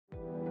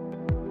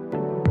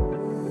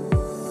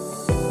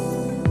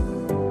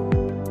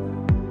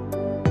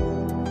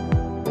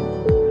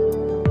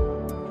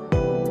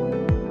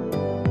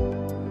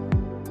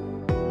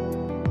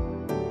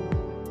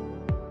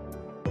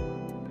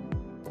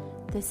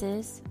This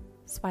is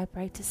Swipe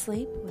Right to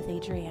Sleep with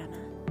Adriana.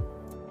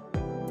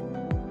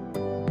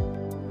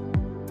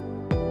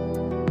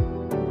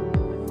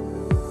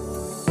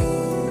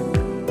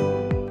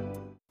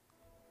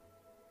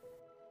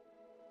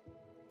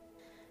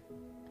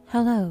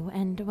 Hello,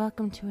 and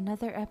welcome to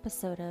another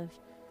episode of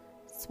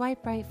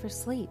Swipe Right for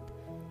Sleep,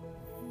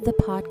 the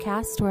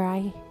podcast where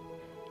I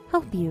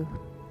help you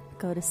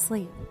go to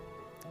sleep.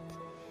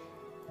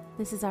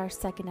 This is our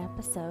second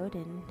episode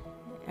in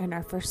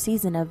our first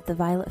season of the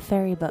Violet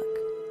Fairy book.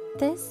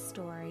 This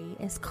story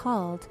is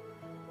called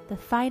The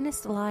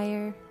Finest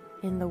Liar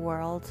in the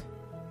World.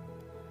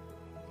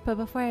 But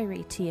before I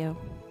read to you,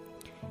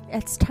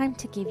 it's time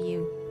to give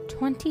you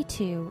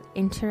 22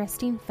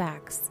 interesting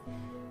facts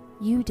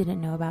you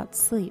didn't know about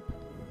sleep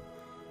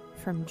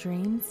from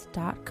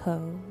dreams.co.uk.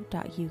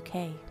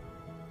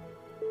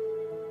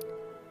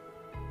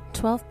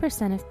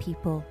 12% of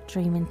people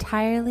dream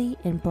entirely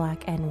in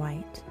black and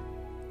white.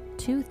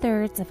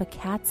 2/3 of a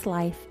cat's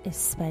life is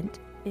spent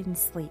in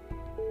sleep.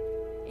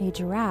 A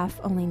giraffe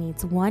only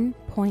needs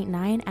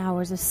 1.9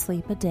 hours of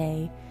sleep a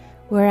day,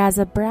 whereas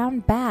a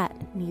brown bat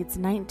needs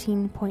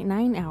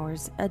 19.9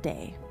 hours a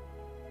day.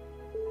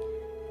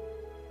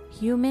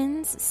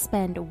 Humans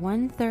spend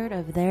 1/3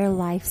 of their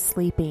life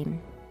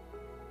sleeping.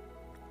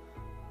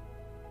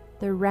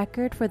 The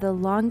record for the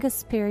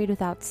longest period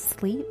without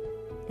sleep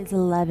is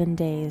 11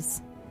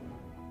 days.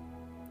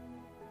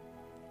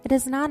 It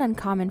is not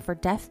uncommon for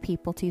deaf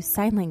people to use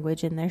sign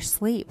language in their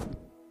sleep.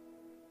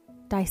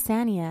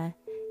 Dysania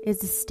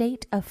is a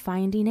state of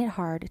finding it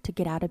hard to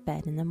get out of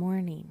bed in the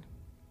morning.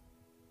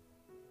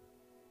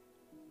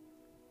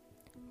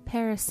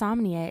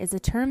 Parasomnia is a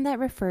term that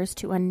refers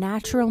to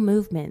unnatural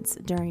movements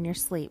during your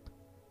sleep.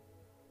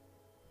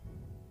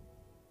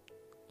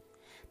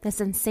 The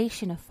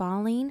sensation of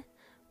falling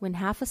when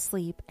half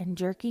asleep and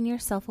jerking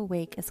yourself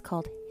awake is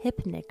called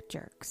hypnic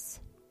jerks.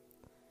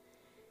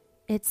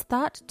 It's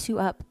thought to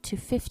up to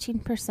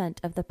 15%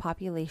 of the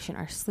population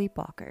are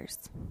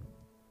sleepwalkers.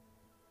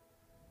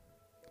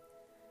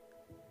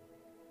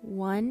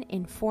 1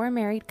 in 4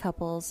 married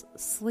couples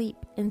sleep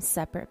in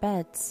separate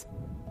beds.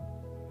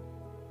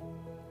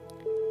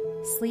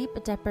 Sleep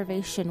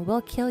deprivation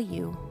will kill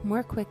you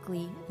more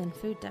quickly than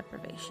food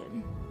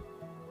deprivation.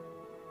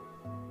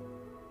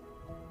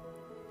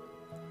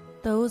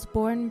 Those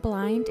born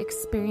blind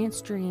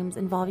experience dreams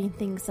involving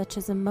things such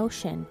as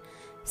emotion,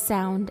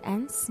 sound,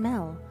 and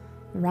smell,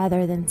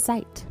 rather than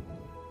sight.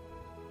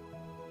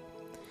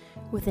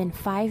 Within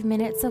 5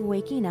 minutes of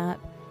waking up,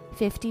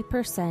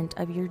 50%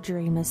 of your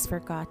dream is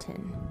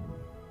forgotten.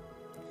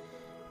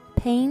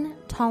 Pain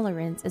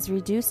tolerance is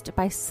reduced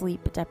by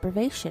sleep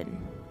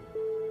deprivation.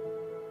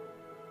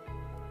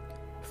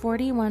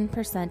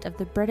 41% of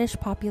the British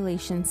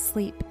population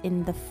sleep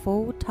in the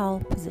fetal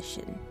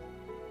position.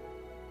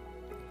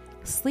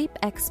 Sleep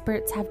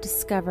experts have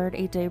discovered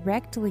a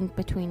direct link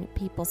between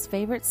people's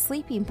favorite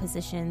sleeping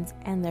positions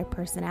and their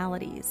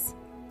personalities.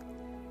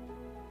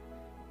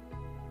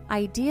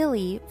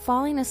 Ideally,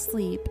 falling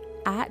asleep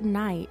at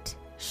night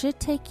should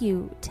take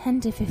you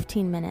 10 to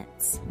 15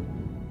 minutes.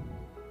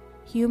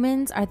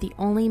 Humans are the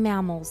only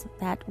mammals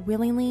that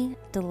willingly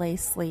delay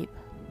sleep.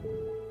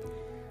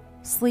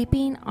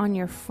 Sleeping on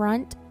your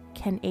front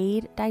can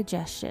aid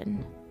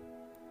digestion.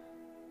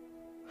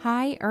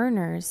 High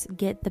earners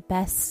get the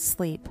best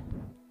sleep.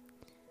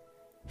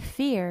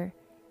 Fear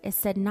is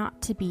said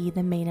not to be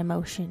the main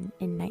emotion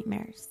in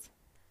nightmares.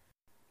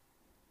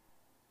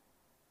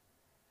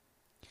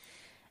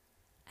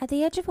 At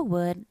the edge of a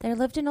wood, there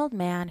lived an old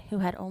man who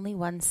had only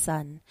one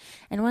son,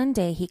 and one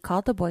day he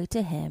called the boy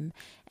to him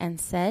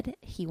and said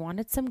he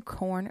wanted some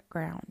corn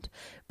ground,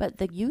 but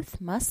the youth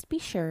must be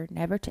sure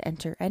never to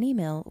enter any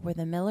mill where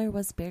the miller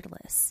was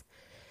beardless.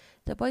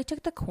 The boy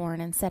took the corn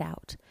and set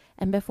out,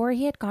 and before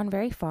he had gone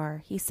very far,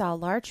 he saw a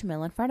large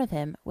mill in front of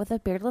him with a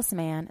beardless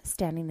man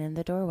standing in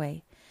the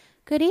doorway.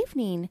 "Good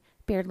evening,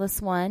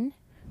 beardless one,"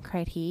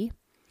 cried he.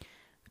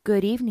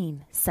 "Good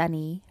evening,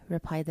 sonny,"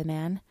 replied the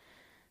man.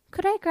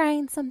 "Could I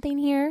grind something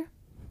here?"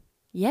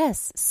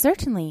 "Yes,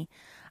 certainly.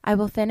 I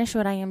will finish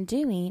what I am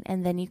doing,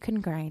 and then you can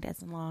grind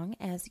as long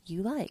as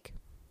you like."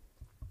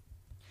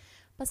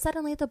 But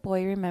suddenly the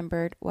boy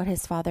remembered what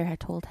his father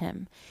had told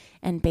him,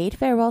 and bade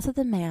farewell to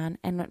the man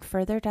and went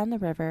further down the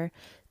river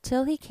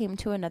till he came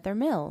to another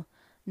mill,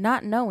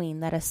 not knowing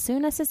that as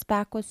soon as his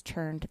back was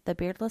turned, the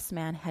beardless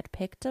man had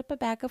picked up a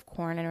bag of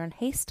corn and run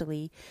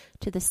hastily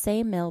to the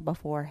same mill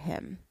before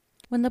him.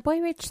 When the boy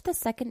reached the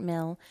second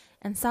mill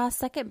and saw a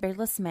second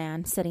beardless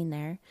man sitting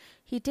there,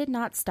 he did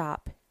not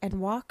stop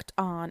and walked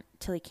on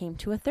till he came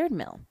to a third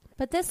mill.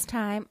 But this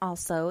time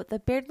also the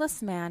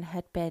beardless man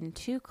had been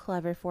too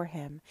clever for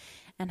him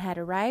and had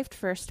arrived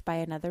first by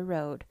another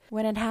road.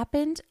 When it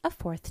happened a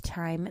fourth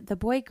time, the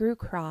boy grew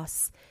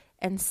cross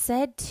and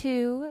said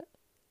to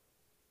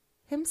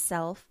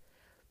himself,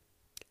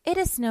 "It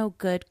is no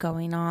good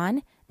going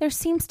on. There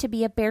seems to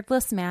be a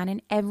beardless man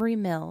in every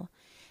mill."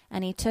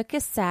 And he took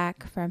his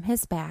sack from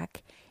his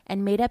back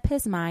and made up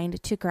his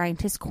mind to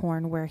grind his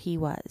corn where he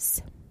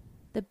was.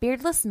 The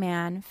beardless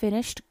man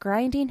finished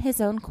grinding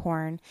his own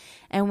corn,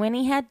 and when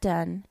he had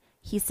done,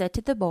 he said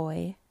to the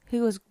boy,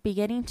 who was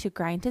beginning to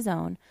grind his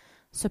own,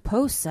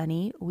 "Suppose,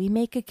 sonny, we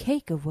make a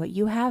cake of what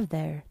you have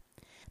there."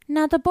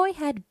 Now the boy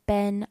had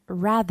been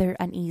rather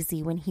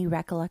uneasy when he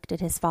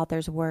recollected his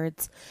father's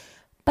words,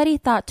 but he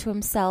thought to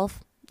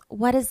himself,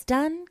 "What is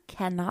done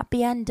cannot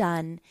be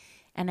undone,"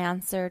 and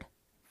answered,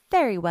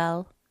 "Very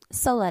well,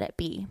 so let it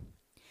be."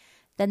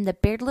 Then the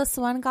beardless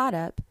one got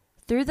up,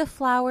 threw the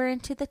flour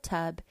into the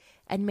tub,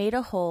 and made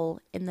a hole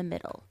in the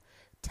middle,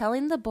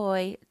 telling the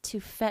boy to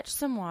fetch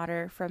some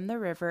water from the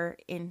river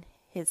in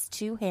his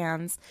 2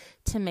 hands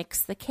to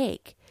mix the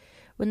cake.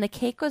 When the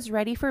cake was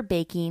ready for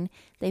baking,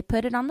 they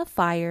put it on the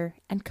fire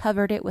and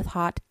covered it with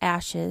hot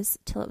ashes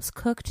till it was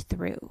cooked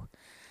through.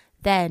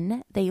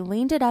 Then they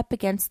leaned it up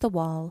against the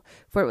wall,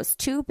 for it was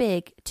too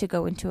big to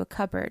go into a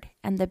cupboard,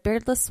 and the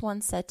beardless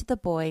one said to the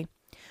boy,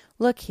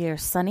 "Look here,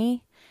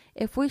 sonny,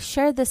 if we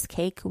share this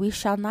cake, we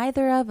shall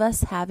neither of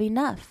us have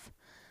enough.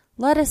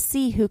 Let us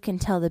see who can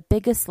tell the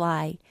biggest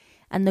lie,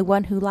 and the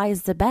one who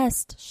lies the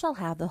best shall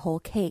have the whole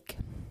cake."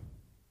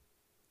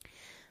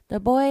 The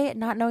boy,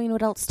 not knowing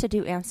what else to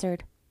do,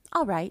 answered,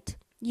 "All right,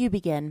 you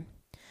begin."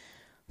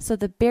 So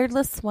the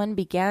beardless one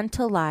began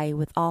to lie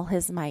with all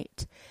his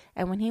might,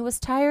 and when he was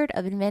tired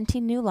of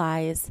inventing new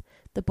lies,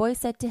 the boy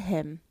said to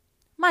him,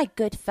 "My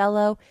good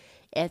fellow,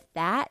 if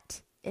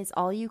that is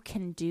all you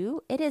can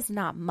do, it is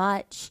not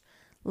much.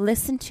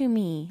 Listen to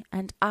me,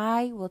 and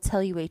I will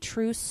tell you a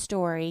true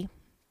story.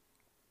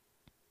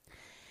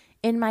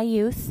 In my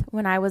youth,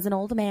 when I was an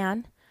old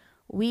man,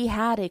 we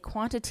had a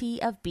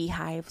quantity of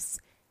beehives.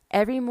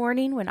 Every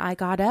morning when I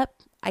got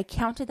up, I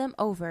counted them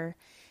over,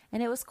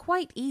 and it was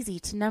quite easy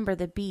to number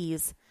the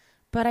bees,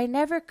 but I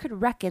never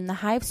could reckon the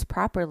hives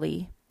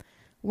properly.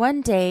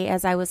 One day,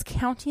 as I was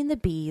counting the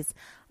bees,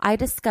 I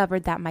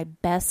discovered that my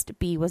best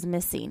bee was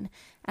missing,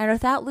 and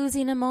without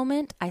losing a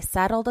moment, I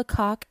saddled a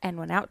cock and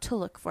went out to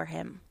look for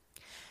him.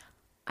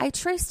 I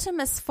traced him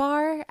as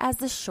far as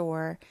the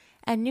shore,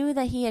 and knew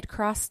that he had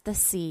crossed the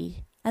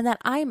sea, and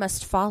that I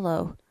must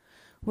follow.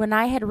 When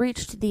I had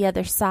reached the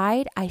other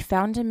side, I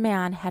found a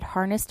man had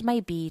harnessed my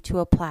bee to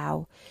a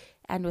plow,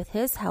 and with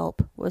his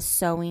help was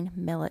sowing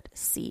millet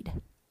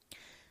seed.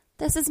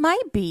 "This is my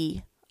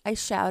bee," I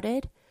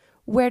shouted.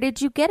 "Where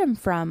did you get him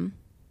from?"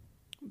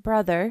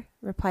 "Brother,"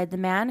 replied the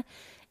man,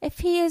 "if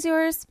he is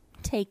yours,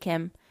 take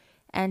him."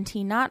 And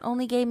he not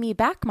only gave me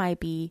back my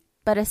bee,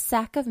 but a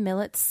sack of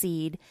millet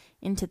seed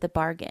into the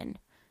bargain,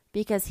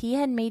 because he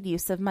had made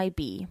use of my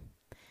bee.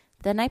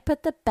 Then I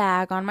put the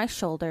bag on my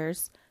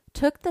shoulders,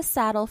 took the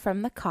saddle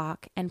from the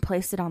cock, and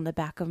placed it on the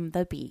back of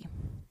the bee,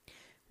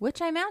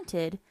 which I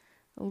mounted,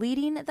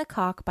 leading the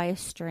cock by a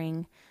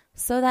string,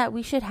 so that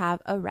we should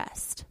have a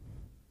rest.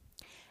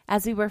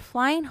 As we were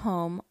flying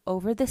home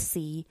over the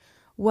sea,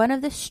 one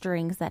of the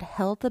strings that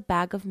held the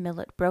bag of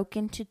millet broke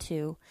into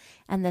 2,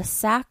 and the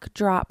sack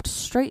dropped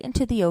straight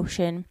into the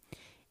ocean.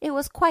 It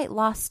was quite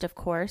lost, of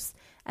course,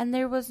 and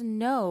there was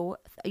no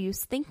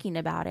use thinking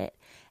about it,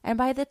 and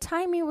by the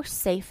time we were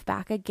safe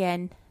back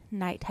again,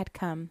 night had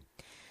come.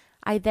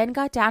 I then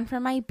got down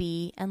from my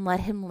bee and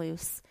let him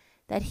loose,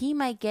 that he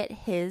might get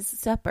his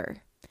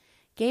supper,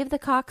 gave the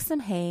cock some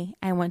hay,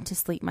 and went to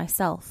sleep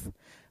myself.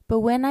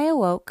 But when I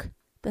awoke,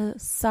 the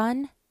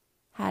sun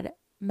had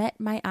met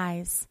my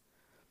eyes,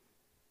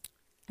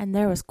 and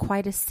there was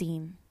quite a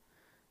scene.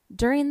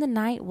 During the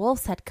night,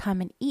 wolves had come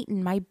and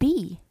eaten my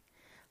bee,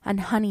 and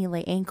honey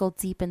lay ankle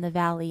deep in the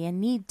valley and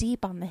knee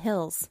deep on the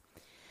hills.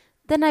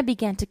 Then I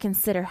began to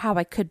consider how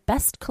I could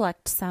best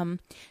collect some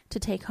to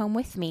take home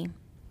with me.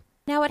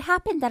 Now it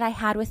happened that I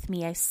had with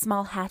me a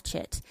small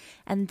hatchet,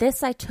 and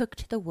this I took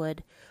to the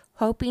wood,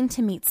 hoping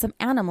to meet some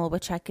animal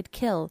which I could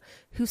kill,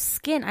 whose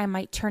skin I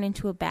might turn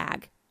into a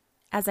bag.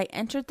 As I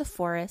entered the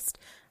forest,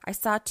 I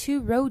saw 2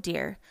 roe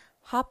deer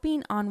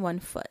hopping on 1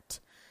 foot,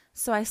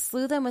 so I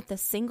slew them with a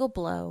single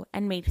blow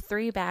and made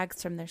 3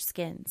 bags from their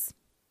skins,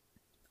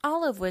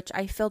 all of which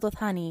I filled with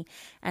honey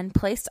and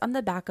placed on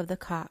the back of the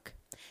cock.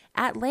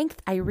 At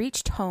length I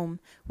reached home,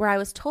 where I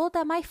was told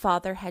that my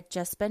father had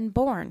just been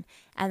born,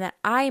 and that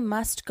I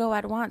must go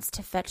at once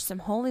to fetch some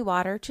holy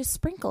water to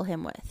sprinkle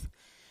him with.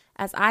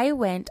 As I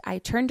went, I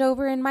turned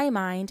over in my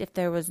mind if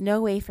there was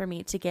no way for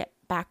me to get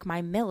back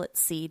my millet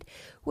seed,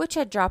 which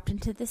had dropped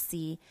into the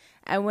sea,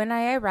 and when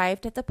I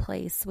arrived at the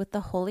place with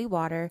the holy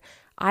water,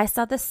 I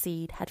saw the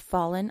seed had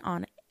fallen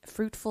on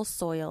fruitful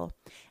soil,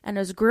 and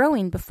was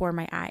growing before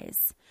my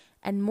eyes.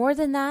 And more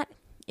than that,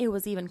 it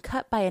was even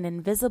cut by an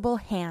invisible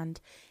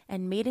hand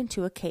and made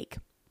into a cake.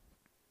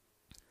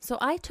 So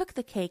I took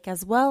the cake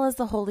as well as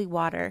the holy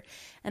water,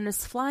 and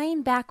was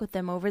flying back with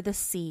them over the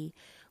sea,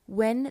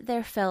 when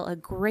there fell a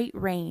great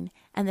rain,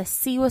 and the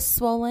sea was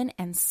swollen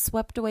and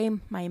swept away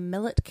my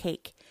millet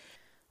cake.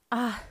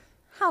 Ah,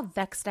 how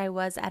vexed I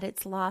was at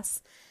its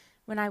loss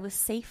when I was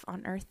safe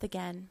on earth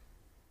again.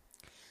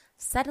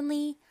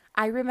 Suddenly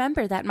I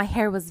remembered that my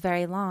hair was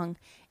very long.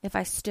 If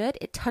I stood,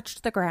 it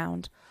touched the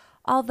ground,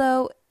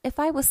 although if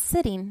I was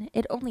sitting,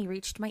 it only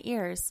reached my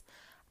ears.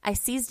 I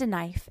seized a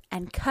knife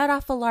and cut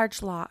off a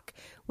large lock,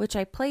 which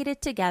I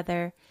plaited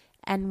together,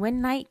 and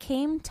when night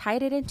came,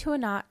 tied it into a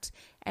knot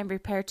and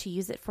prepared to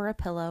use it for a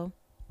pillow.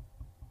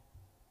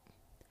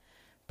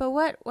 But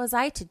what was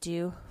I to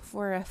do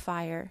for a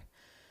fire?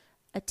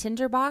 A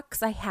tinder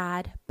box I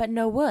had, but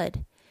no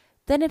wood.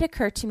 Then it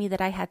occurred to me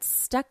that I had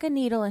stuck a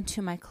needle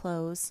into my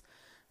clothes.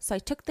 So I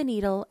took the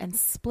needle and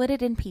split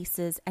it in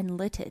pieces and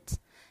lit it,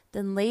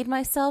 then laid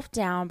myself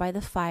down by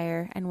the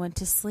fire and went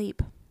to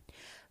sleep.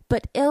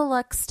 But ill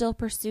luck still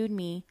pursued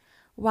me.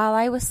 While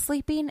I was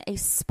sleeping, a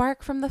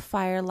spark from the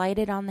fire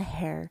lighted on the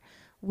hair,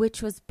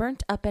 which was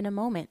burnt up in a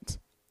moment.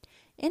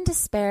 In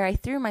despair, I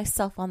threw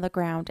myself on the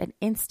ground and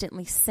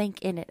instantly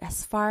sank in it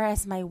as far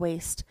as my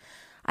waist.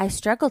 I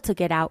struggled to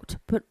get out,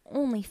 but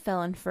only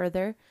fell in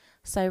further.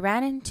 So I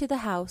ran into the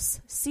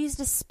house, seized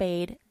a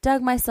spade,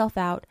 dug myself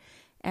out,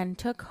 and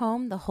took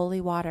home the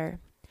holy water.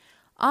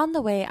 On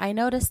the way, I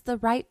noticed the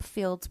ripe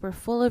fields were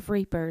full of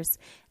reapers,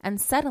 and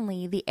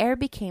suddenly the air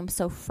became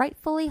so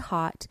frightfully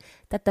hot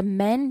that the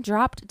men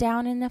dropped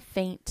down in a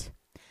faint.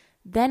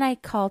 Then I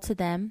called to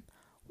them,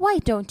 "Why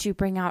don't you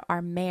bring out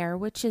our mare,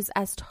 which is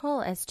as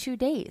tall as 2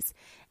 days,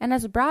 and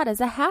as broad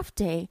as a half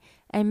day,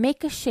 and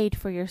make a shade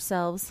for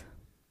yourselves?"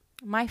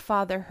 My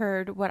father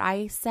heard what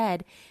I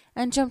said,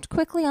 and jumped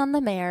quickly on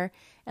the mare,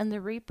 and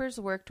the reapers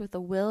worked with a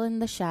will in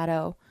the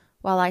shadow,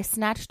 while I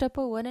snatched up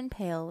a wooden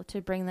pail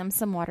to bring them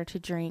some water to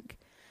drink.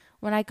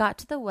 When I got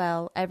to the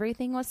well,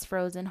 everything was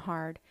frozen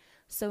hard,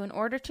 so in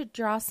order to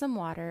draw some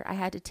water, I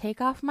had to take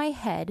off my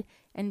head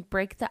and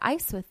break the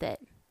ice with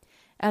it.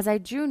 As I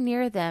drew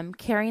near them,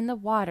 carrying the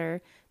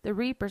water, the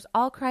reapers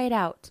all cried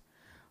out,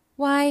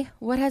 "Why,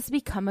 what has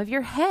become of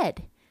your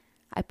head?"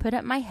 I put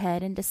up my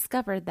head and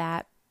discovered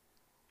that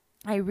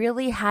I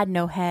really had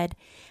no head,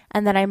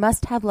 and that I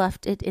must have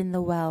left it in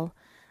the well.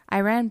 I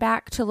ran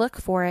back to look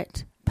for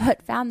it,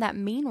 but found that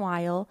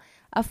meanwhile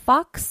a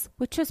fox,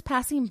 which was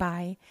passing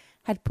by,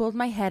 had pulled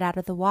my head out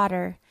of the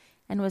water,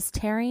 and was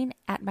tearing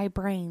at my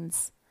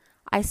brains.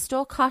 I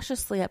stole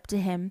cautiously up to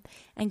him,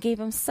 and gave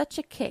him such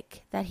a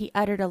kick that he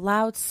uttered a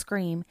loud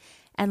scream,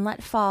 and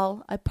let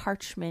fall a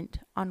parchment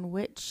on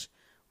which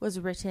was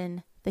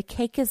written, "The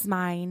cake is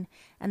mine,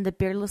 and the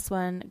beardless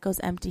one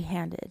goes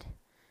empty-handed."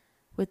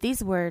 With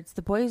these words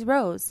the boys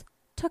rose,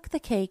 took the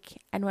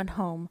cake, and went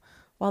home,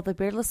 while the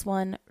beardless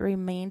one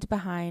remained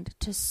behind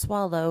to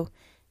swallow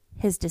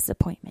his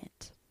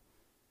disappointment.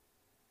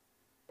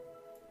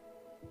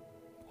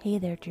 Hey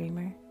there,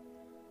 dreamer.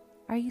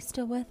 Are you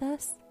still with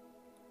us?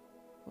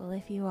 Well,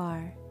 if you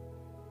are,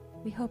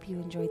 we hope you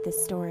enjoyed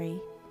this story.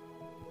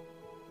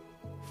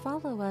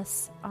 Follow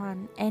us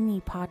on any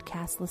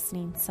podcast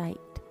listening site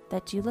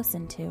that you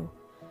listen to.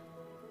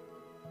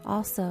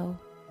 Also,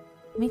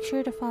 make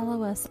sure to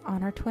follow us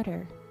on our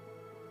Twitter.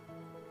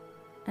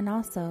 And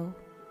also,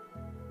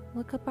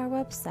 look up our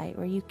website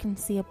where you can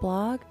see a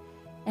blog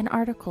and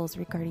articles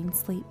regarding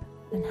sleep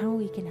and how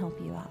we can help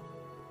you out.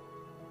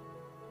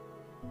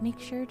 Make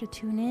sure to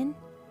tune in,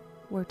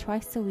 where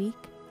twice a week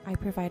I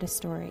provide a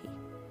story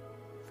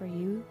for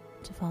you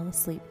to fall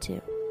asleep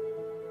to.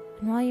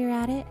 And while you're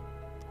at it,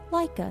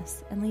 like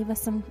us and leave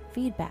us some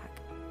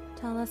feedback.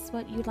 Tell us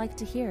what you'd like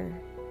to hear,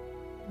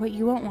 what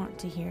you won't want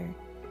to hear,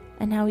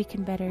 and how we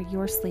can better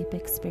your sleep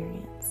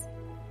experience.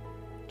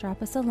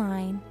 Drop us a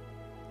line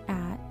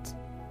at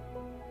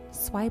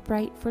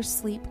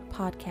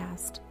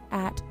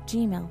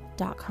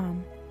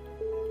swiperightforsleeppodcast@gmail.com.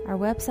 Our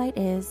website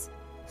is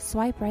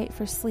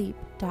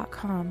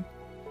swiperightforsleep.com,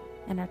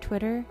 and our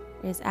Twitter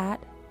is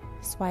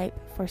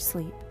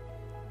 @swipeforsleep.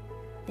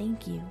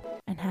 Thank you,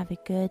 and have a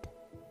good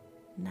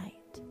night.